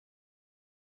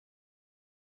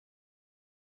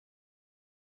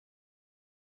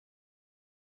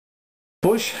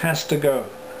Bush has to go.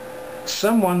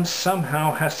 Someone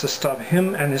somehow has to stop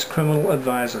him and his criminal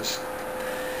advisors.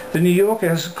 The New Yorker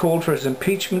has called for his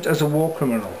impeachment as a war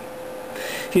criminal.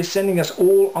 He is sending us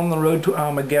all on the road to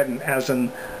Armageddon, as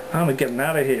in Armageddon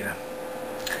out of here.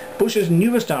 Bush's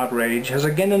newest outrage has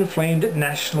again inflamed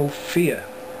national fear.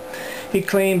 He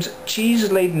claims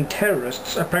cheese-laden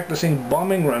terrorists are practicing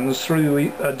bombing runs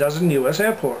through a dozen US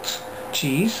airports.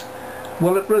 Cheese?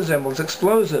 Well, it resembles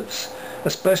explosives,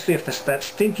 especially if it's that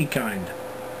stinky kind.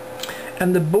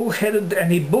 And he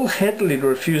bullheadedly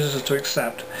refuses to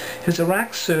accept his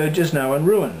Iraq surge is now in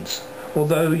ruins,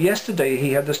 although yesterday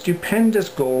he had the stupendous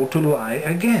gall to lie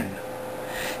again.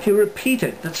 He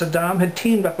repeated that Saddam had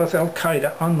teamed up with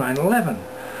Al-Qaeda on 9/11,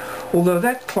 although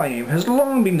that claim has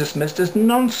long been dismissed as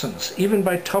nonsense, even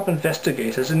by top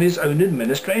investigators in his own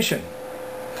administration.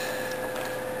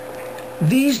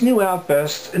 These new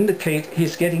outbursts indicate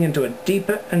he's getting into a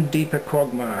deeper and deeper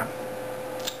quagmire.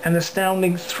 An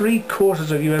astounding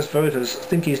 3/4 of US voters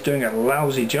think he's doing a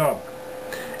lousy job.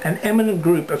 An eminent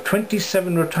group of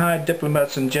 27 retired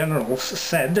diplomats and generals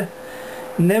said,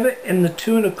 "Never in the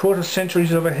 2¼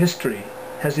 centuries of our history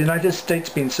has the United States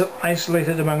been so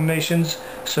isolated among nations,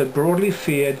 so broadly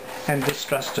feared and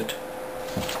distrusted."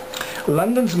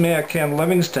 London's Mayor Ken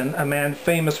Livingstone, a man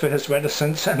famous for his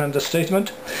reticence and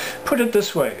understatement, put it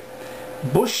this way: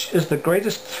 "Bush is the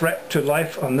greatest threat to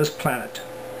life on this planet.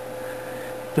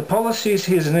 The policies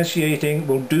he is initiating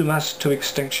will doom us to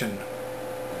extinction."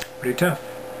 Pretty tough.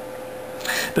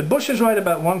 But Bush is right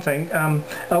about one thing.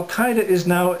 Al-Qaeda is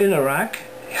now in Iraq,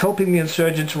 helping the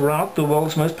insurgents rout the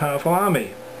world's most powerful army.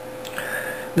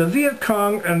 The Viet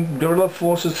Cong and guerrilla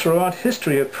forces throughout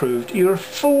history have proved you're a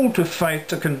fool to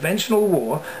fight a conventional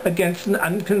war against an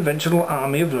unconventional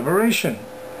army of liberation.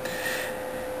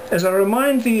 As I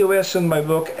remind the US in my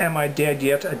book, Am I Dead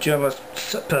Yet? A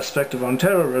Journalist's Perspective on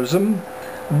Terrorism,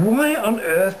 why on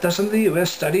earth doesn't the US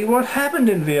study what happened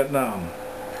in Vietnam?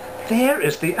 There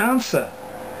is the answer.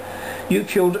 You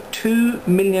killed 2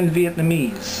 million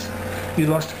Vietnamese. You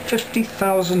lost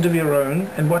 50,000 of your own,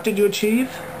 and what did you achieve?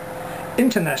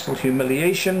 International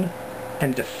humiliation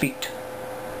and defeat.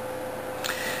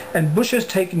 And Bush has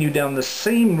taken you down the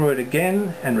same road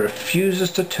again and refuses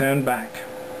to turn back.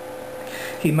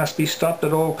 He must be stopped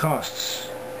at all costs.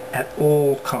 At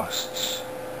all costs.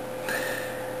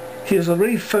 He has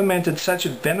already fomented such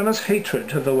venomous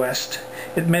hatred of the West,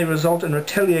 it may result in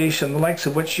retaliation the likes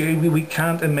of which we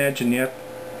can't imagine yet.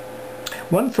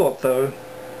 One thought though,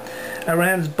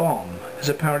 Iran's bomb is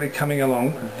apparently coming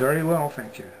along very well,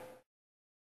 thank you.